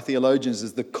described by theologians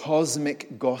as the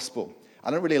cosmic gospel.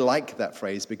 I don't really like that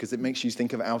phrase because it makes you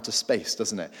think of outer space,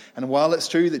 doesn't it? And while it's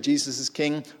true that Jesus is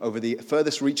king over the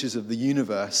furthest reaches of the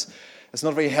universe, it's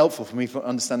not very helpful for me for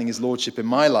understanding his lordship in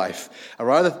my life. I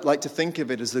rather like to think of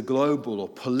it as the global or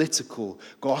political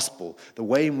gospel, the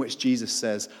way in which Jesus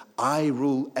says, I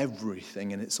rule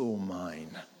everything and it's all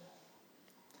mine.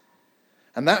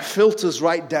 And that filters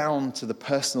right down to the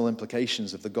personal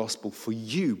implications of the gospel for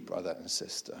you, brother and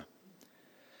sister.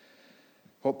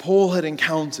 What Paul had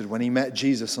encountered when he met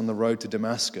Jesus on the road to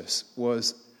Damascus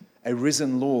was a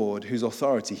risen Lord whose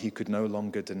authority he could no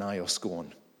longer deny or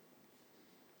scorn.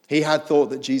 He had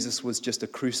thought that Jesus was just a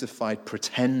crucified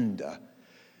pretender,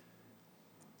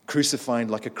 crucified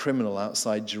like a criminal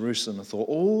outside Jerusalem, and thought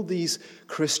all these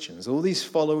Christians, all these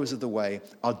followers of the way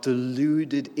are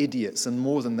deluded idiots, and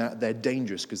more than that, they're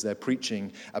dangerous because they're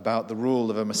preaching about the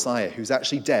rule of a Messiah who's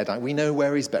actually dead. We know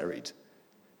where he's buried.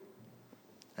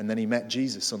 And then he met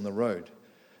Jesus on the road,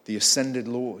 the ascended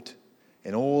Lord,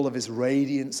 in all of his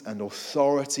radiance and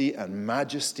authority and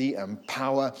majesty and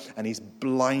power, and he's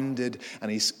blinded and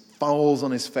he falls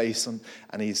on his face and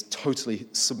he's totally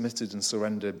submitted and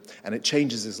surrendered, and it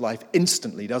changes his life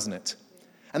instantly, doesn't it?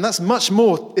 And that's much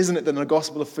more, isn't it, than a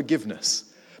gospel of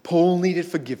forgiveness. Paul needed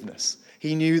forgiveness.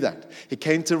 He knew that. He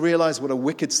came to realize what a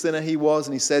wicked sinner he was,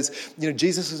 and he says,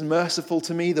 Jesus is merciful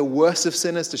to me, the worst of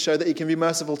sinners, to show that he can be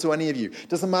merciful to any of you.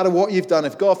 Doesn't matter what you've done.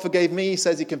 If God forgave me, he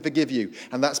says he can forgive you.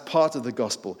 And that's part of the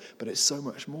gospel, but it's so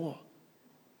much more.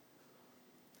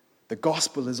 The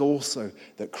gospel is also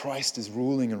that Christ is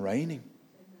ruling and reigning.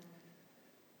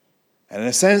 And in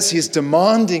a sense, he's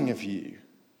demanding of you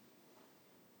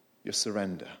your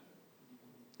surrender,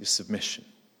 your submission.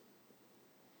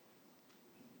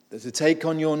 That to take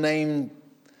on your name,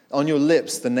 on your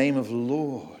lips, the name of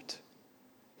Lord,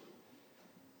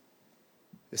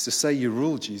 is to say you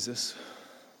rule, Jesus.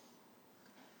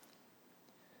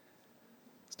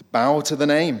 It's to bow to the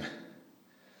name.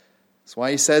 That's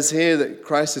why he says here that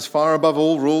Christ is far above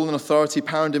all rule and authority,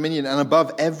 power and dominion, and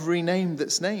above every name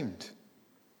that's named.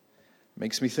 It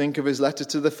makes me think of his letter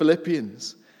to the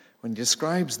Philippians when he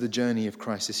describes the journey of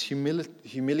Christ, his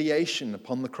humiliation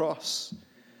upon the cross.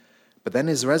 But then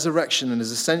his resurrection and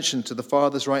his ascension to the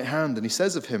Father's right hand. And he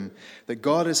says of him that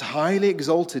God has highly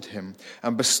exalted him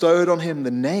and bestowed on him the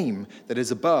name that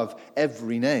is above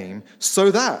every name,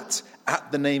 so that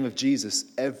at the name of Jesus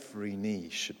every knee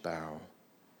should bow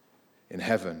in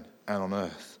heaven and on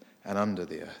earth and under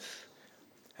the earth,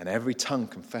 and every tongue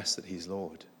confess that he's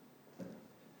Lord.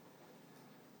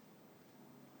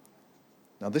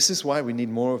 Now this is why we need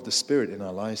more of the Spirit in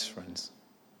our lives, friends.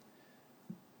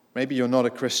 Maybe you're not a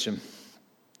Christian.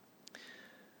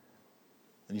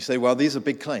 And you say, well, these are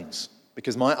big claims,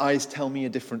 because my eyes tell me a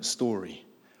different story.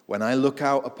 When I look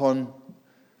out upon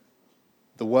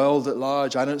the world at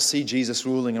large, I don't see Jesus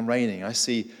ruling and reigning. I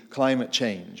see climate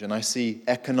change, and I see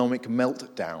economic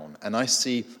meltdown, and I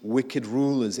see wicked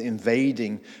rulers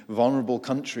invading vulnerable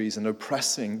countries and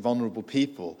oppressing vulnerable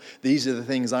people. These are the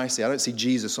things I see. I don't see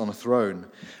Jesus on a throne.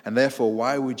 And therefore,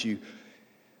 why would you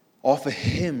offer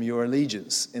him your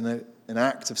allegiance in an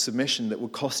act of submission that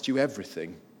would cost you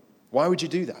everything? Why would you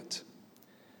do that?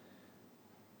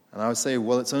 And I would say,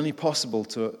 well, it's only possible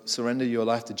to surrender your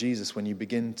life to Jesus when you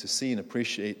begin to see and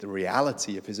appreciate the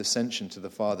reality of his ascension to the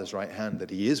Father's right hand,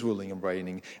 that he is ruling and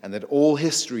reigning, and that all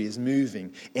history is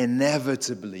moving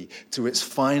inevitably to its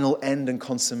final end and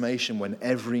consummation when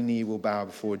every knee will bow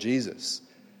before Jesus.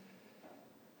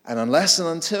 And unless and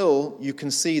until you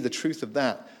can see the truth of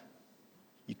that,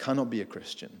 you cannot be a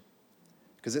Christian,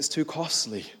 because it's too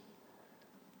costly.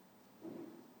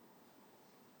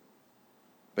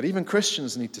 But even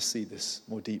Christians need to see this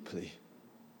more deeply.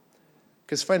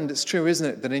 Because, friend, it's true, isn't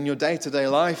it, that in your day-to-day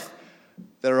life,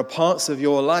 there are parts of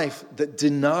your life that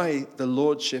deny the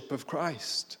lordship of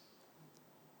Christ.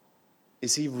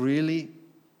 Is he really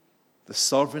the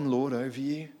sovereign Lord over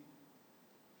you?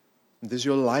 Does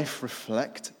your life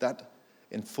reflect that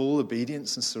in full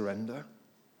obedience and surrender?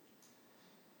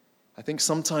 I think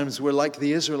sometimes we're like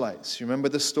the Israelites. You remember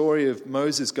the story of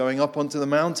Moses going up onto the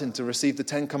mountain to receive the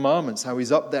 10 Commandments, how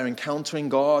he's up there encountering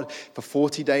God for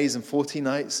 40 days and 40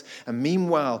 nights. And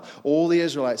meanwhile, all the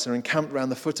Israelites are encamped around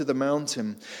the foot of the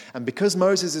mountain. And because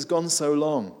Moses has gone so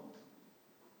long,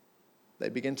 they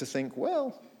begin to think,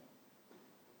 well,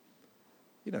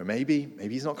 maybe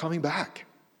he's not coming back.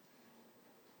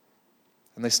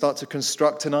 And they start to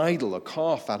construct an idol, a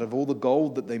calf, out of all the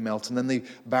gold that they melt. And then they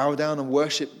bow down and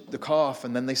worship the calf.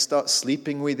 And then they start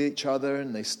sleeping with each other.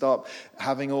 And they start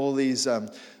having all this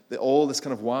kind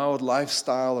of wild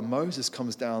lifestyle. And Moses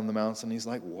comes down the mountain and he's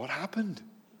like, what happened?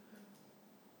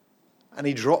 And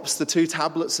he drops the 2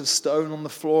 tablets of stone on the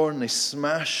floor and they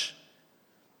smash.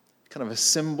 Kind of a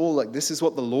symbol, like this is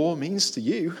what the law means to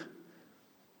you.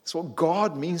 It's what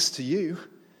God means to you.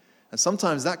 And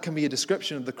sometimes that can be a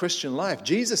description of the Christian life.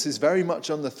 Jesus is very much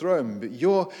on the throne, but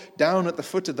you're down at the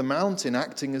foot of the mountain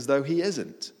acting as though he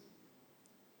isn't.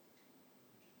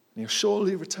 And he'll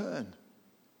surely return.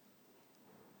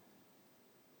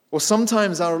 Or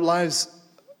sometimes our lives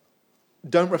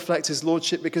don't reflect his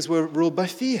lordship because we're ruled by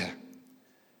fear.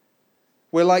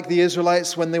 We're like the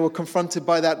Israelites when they were confronted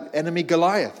by that enemy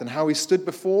Goliath and how he stood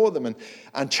before them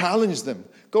and challenged them.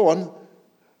 Go on,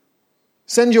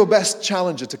 send your best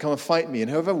challenger to come and fight me,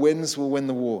 and whoever wins will win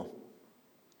the war.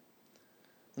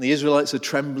 And the Israelites are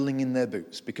trembling in their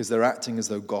boots because they're acting as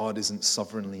though God isn't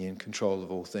sovereignly in control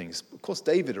of all things. Of course,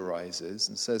 David arises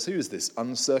and says, who is this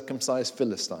uncircumcised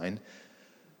Philistine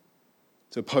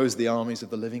to oppose the armies of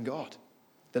the living God?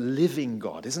 The living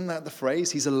God. Isn't that the phrase?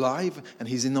 He's alive and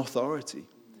he's in authority.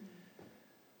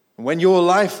 And when your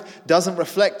life doesn't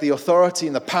reflect the authority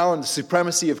and the power and the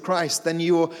supremacy of Christ, then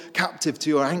you're captive to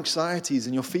your anxieties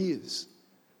and your fears.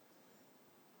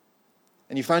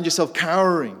 And you find yourself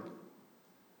cowering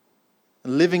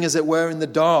and living, as it were, in the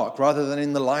dark rather than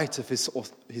in the light of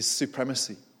his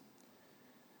supremacy.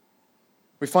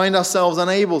 We find ourselves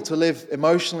unable to live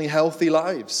emotionally healthy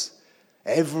lives.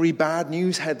 Every bad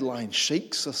news headline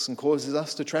shakes us and causes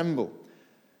us to tremble.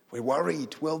 We're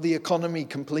worried. Will the economy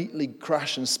completely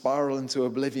crash and spiral into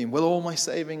oblivion? Will all my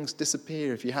savings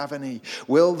disappear, if you have any?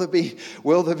 Will there be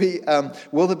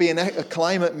a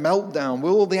climate meltdown?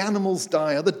 Will all the animals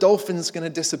die? Are the dolphins going to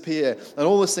disappear? And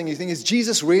all this thing, you think, is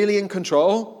Jesus really in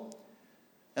control?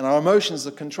 And our emotions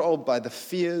are controlled by the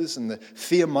fears and the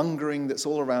fear-mongering that's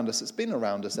all around us. It's been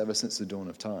around us ever since the dawn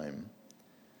of time.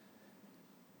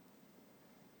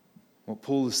 What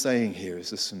Paul is saying here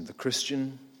is, listen, the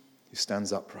Christian who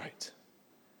stands upright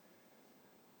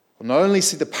will not only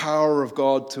see the power of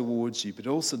God towards you, but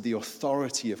also the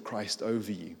authority of Christ over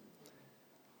you.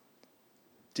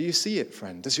 Do you see it,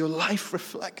 friend? Does your life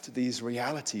reflect these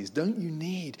realities? Don't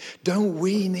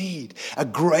we need a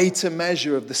greater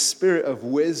measure of the spirit of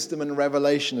wisdom and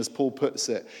revelation, as Paul puts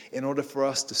it, in order for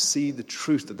us to see the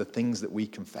truth of the things that we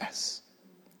confess,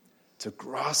 to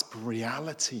grasp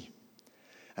reality,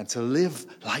 and to live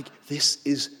like this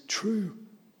is true?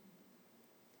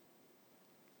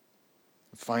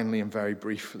 And finally, and very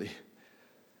briefly,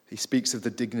 he speaks of the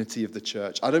dignity of the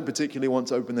church. I don't particularly want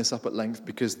to open this up at length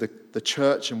because the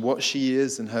church and what she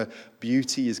is and her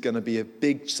beauty is going to be a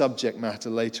big subject matter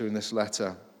later in this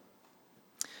letter.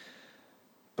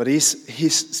 But he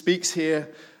speaks here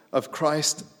of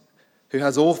Christ who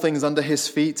has all things under his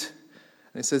feet.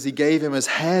 And it says he gave him as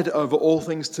head over all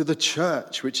things to the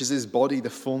church, which is his body, the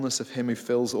fullness of him who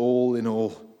fills all in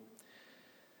all.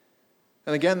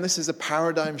 And again, this is a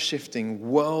paradigm-shifting,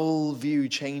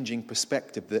 worldview-changing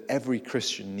perspective that every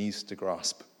Christian needs to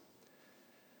grasp.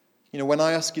 When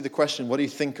I ask you the question, what do you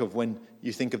think of when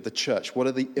you think of the church? What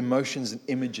are the emotions and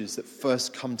images that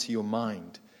first come to your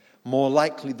mind? More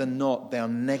likely than not, they are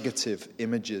negative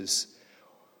images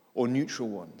or neutral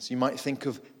ones. You might think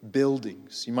of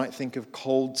buildings. You might think of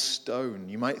cold stone.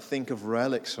 You might think of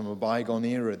relics from a bygone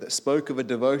era that spoke of a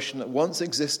devotion that once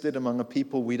existed among a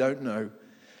people we don't know,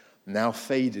 now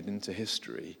faded into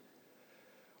history.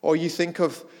 Or you think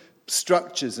of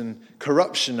structures and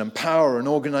corruption and power and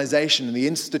organization and the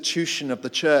institution of the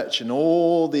church and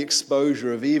all the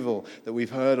exposure of evil that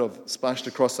we've heard of splashed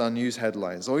across our news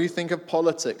headlines. Or you think of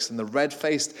politics and the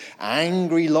red-faced,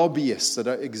 angry lobbyists that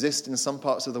exist in some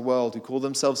parts of the world who call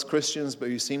themselves Christians but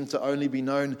who seem to only be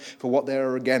known for what they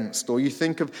are against. Or you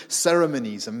think of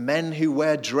ceremonies and men who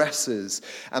wear dresses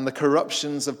and the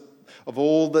corruptions of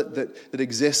all that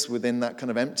exists within that kind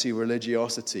of empty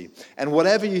religiosity. And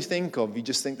whatever you think of, you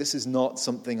just think this is not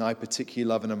something I particularly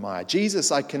love and admire. Jesus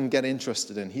I can get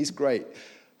interested in. He's great.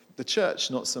 The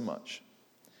church, not so much.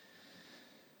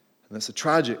 And that's a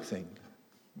tragic thing.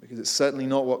 because it's certainly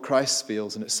not what Christ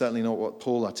feels, and it's certainly not what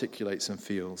Paul articulates and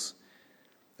feels.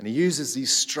 And he uses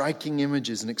these striking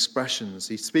images and expressions.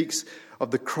 He speaks of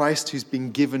the Christ who's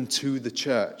been given to the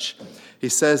church. He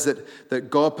says that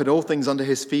God put all things under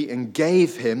his feet and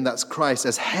gave him, that's Christ,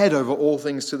 as head over all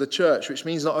things to the church, which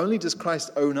means not only does Christ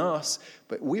own us,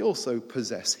 but we also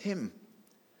possess him.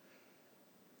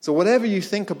 So whatever you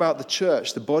think about the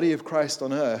church, the body of Christ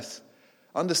on earth,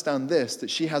 understand this,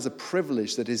 that she has a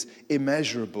privilege that is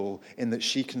immeasurable in that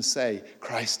she can say,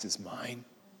 Christ is mine.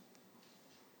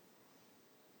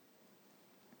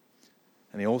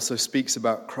 And he also speaks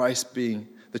about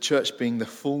the church being the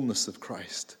fullness of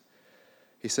Christ.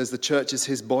 He says the church is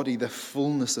his body, the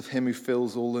fullness of him who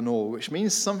fills all in all, which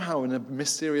means somehow in a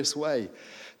mysterious way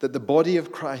that the body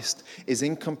of Christ is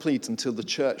incomplete until the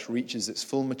church reaches its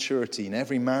full maturity, and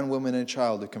every man, woman, and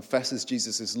child who confesses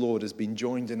Jesus as Lord has been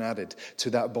joined and added to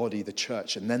that body, the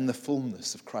church, and then the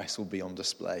fullness of Christ will be on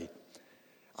display.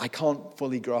 I can't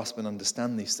fully grasp and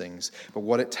understand these things, but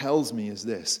what it tells me is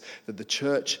this, that the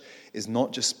church is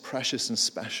not just precious and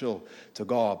special to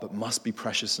God, but must be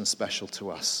precious and special to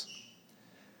us.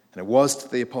 And it was to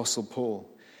the Apostle Paul.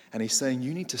 And he's saying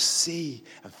you need to see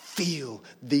and feel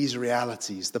these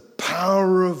realities, the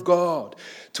power of God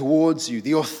towards you,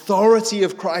 the authority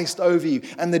of Christ over you,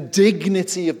 and the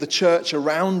dignity of the church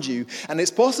around you. And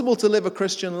it's possible to live a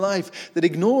Christian life that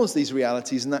ignores these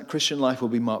realities, and that Christian life will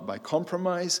be marked by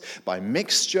compromise, by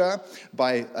mixture,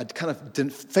 by a kind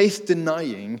of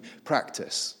faith-denying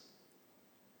practice.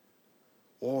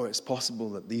 Or it's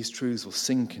possible that these truths will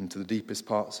sink into the deepest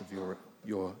parts of your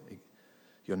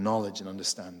knowledge and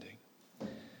understanding.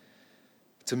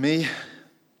 To me,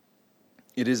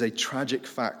 it is a tragic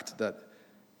fact that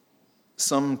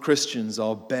some Christians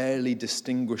are barely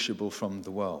distinguishable from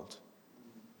the world.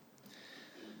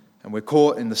 And we're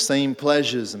caught in the same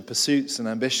pleasures and pursuits and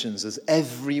ambitions as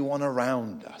everyone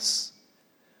around us.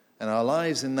 And our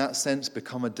lives in that sense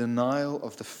become a denial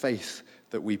of the faith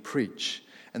that we preach.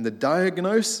 And the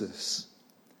diagnosis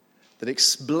that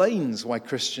explains why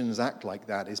Christians act like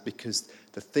that is because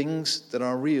the things that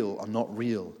are real are not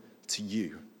real to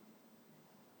you.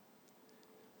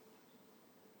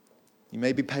 You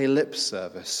maybe pay lip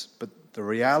service, but the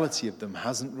reality of them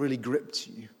hasn't really gripped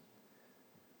you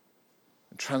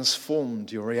and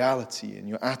transformed your reality and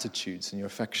your attitudes and your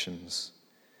affections.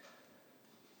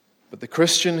 But the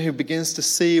Christian who begins to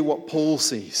see what Paul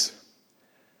sees,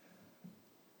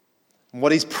 and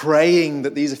what he's praying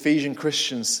that these Ephesian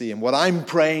Christians see, and what I'm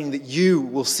praying that you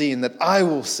will see and that I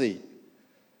will see.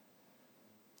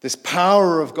 This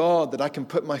power of God that I can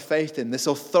put my faith in, this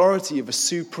authority of a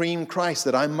supreme Christ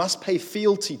that I must pay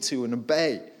fealty to and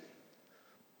obey.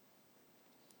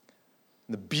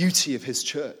 The beauty of his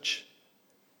church.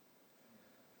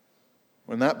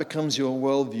 When that becomes your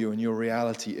worldview and your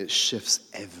reality, it shifts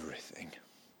everything.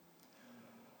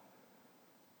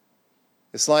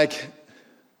 It's like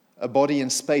a body in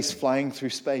space flying through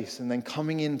space and then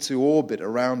coming into orbit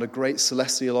around a great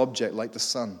celestial object like the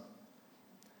sun.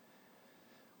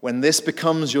 When this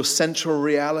becomes your central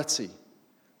reality,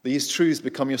 these truths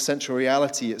become your central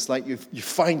reality, it's like you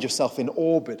find yourself in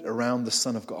orbit around the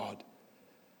Son of God.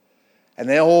 And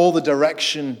then all the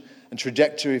direction and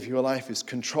trajectory of your life is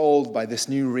controlled by this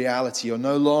new reality. You're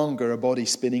no longer a body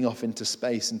spinning off into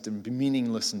space, into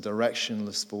meaningless and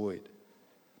directionless void.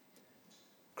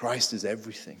 Christ is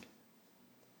everything.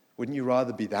 Wouldn't you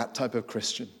rather be that type of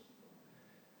Christian?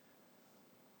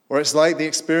 Or it's like the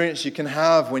experience you can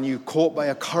have when you're caught by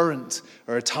a current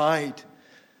or a tide.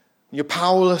 You're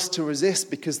powerless to resist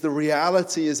because the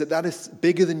reality is that is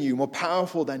bigger than you, more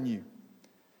powerful than you.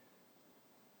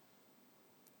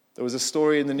 There was a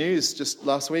story in the news just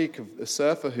last week of a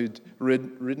surfer who'd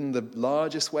ridden the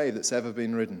largest wave that's ever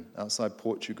been ridden outside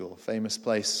Portugal, a famous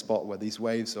spot where these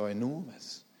waves are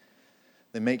enormous.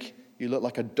 They make you look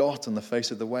like a dot on the face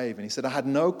of the wave. And he said, I had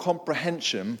no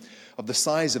comprehension of the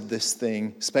size of this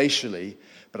thing spatially,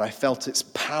 but I felt its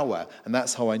power, and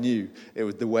that's how I knew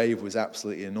the wave was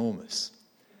absolutely enormous.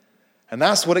 And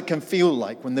that's what it can feel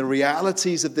like when the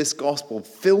realities of this gospel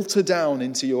filter down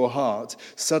into your heart.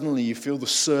 Suddenly you feel the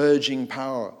surging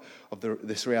power of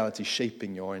this reality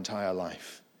shaping your entire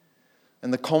life.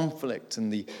 And the conflict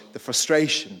and the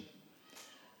frustration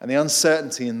and the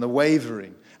uncertainty and the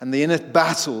wavering and the inner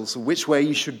battles of which way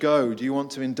you should go. Do you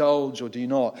want to indulge or do you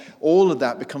not? All of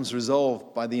that becomes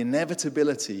resolved by the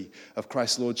inevitability of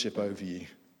Christ's lordship over you.